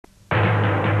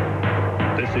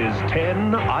is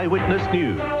 10 Eyewitness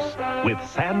News with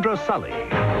Sandra Sully.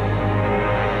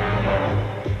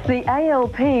 The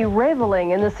ALP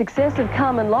revelling in the success of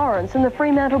Carmen Lawrence in the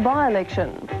Freemantle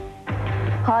by-election.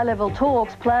 High-level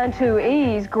talks plan to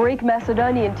ease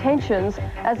Greek-Macedonian tensions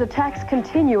as attacks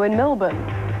continue in Melbourne.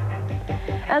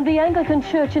 And the Anglican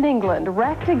Church in England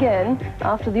racked again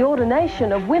after the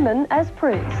ordination of women as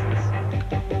priests.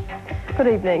 Good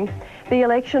evening. The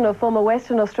election of former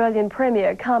Western Australian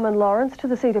Premier Carmen Lawrence to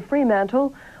the seat of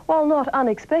Fremantle, while not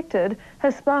unexpected,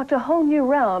 has sparked a whole new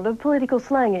round of political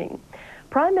slanging.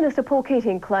 Prime Minister Paul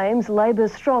Keating claims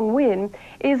Labor's strong win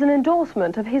is an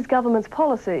endorsement of his government's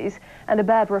policies and a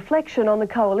bad reflection on the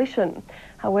coalition.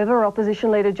 However,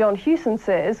 Opposition Leader John Hewson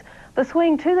says the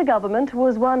swing to the government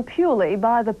was won purely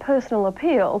by the personal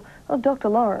appeal of Dr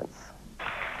Lawrence.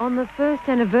 On the first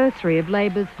anniversary of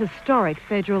Labor's historic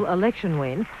federal election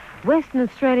win, Western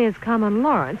Australia's Carmen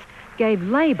Lawrence gave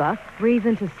Labor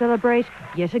reason to celebrate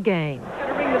yet again.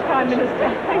 Ring the Prime Minister.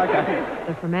 Okay.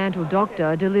 The Fremantle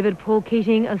doctor delivered Paul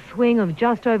Keating a swing of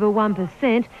just over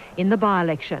 1% in the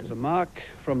by-election. It's a mark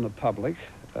from the public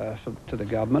to the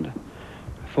government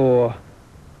for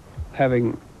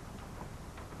having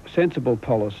sensible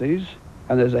policies,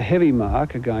 and there's a heavy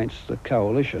mark against the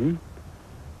coalition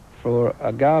for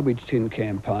a garbage tin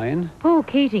campaign. Paul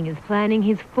Keating is planning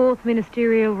his fourth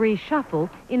ministerial reshuffle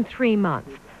in 3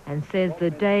 months and says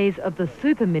the days of the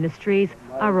super ministries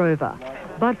are over.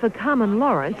 But for Carmen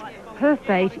Lawrence, her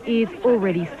fate is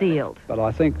already sealed. But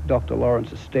I think Dr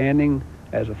Lawrence is standing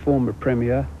as a former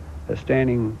Premier, is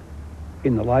standing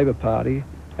in the Labor Party,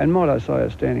 and might I say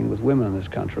is standing with women in this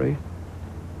country,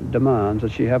 demands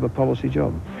that she have a policy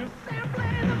job.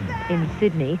 In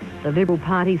Sydney, the Liberal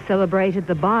Party celebrated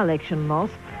the by-election loss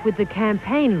with the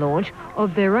campaign launch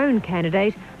of their own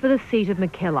candidate for the seat of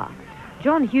Mackellar.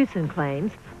 John Hewson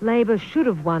claims Labor should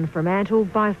have won Fremantle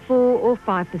by 4 or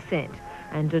 5%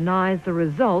 and denies the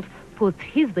result puts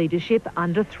his leadership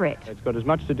under threat. It's got as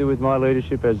much to do with my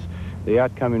leadership as the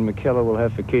outcome in Mackellar will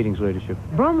have for Keating's leadership.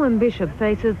 Bronwyn Bishop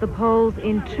faces the polls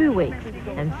in 2 weeks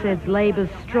and says Labor's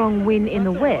strong win in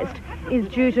the West is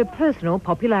due to personal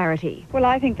popularity. Well,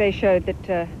 I think they showed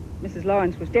that Mrs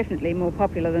Lawrence was definitely more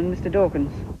popular than Mr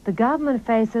Dawkins. The government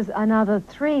faces another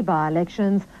 3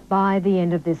 by-elections by the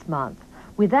end of this month.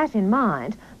 With that in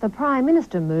mind, the Prime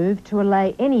Minister moved to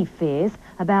allay any fears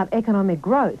about economic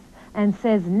growth and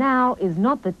says now is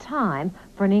not the time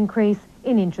for an increase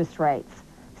in interest rates.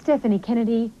 Stephanie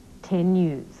Kennedy, 10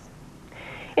 News.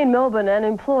 In Melbourne, an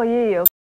employee of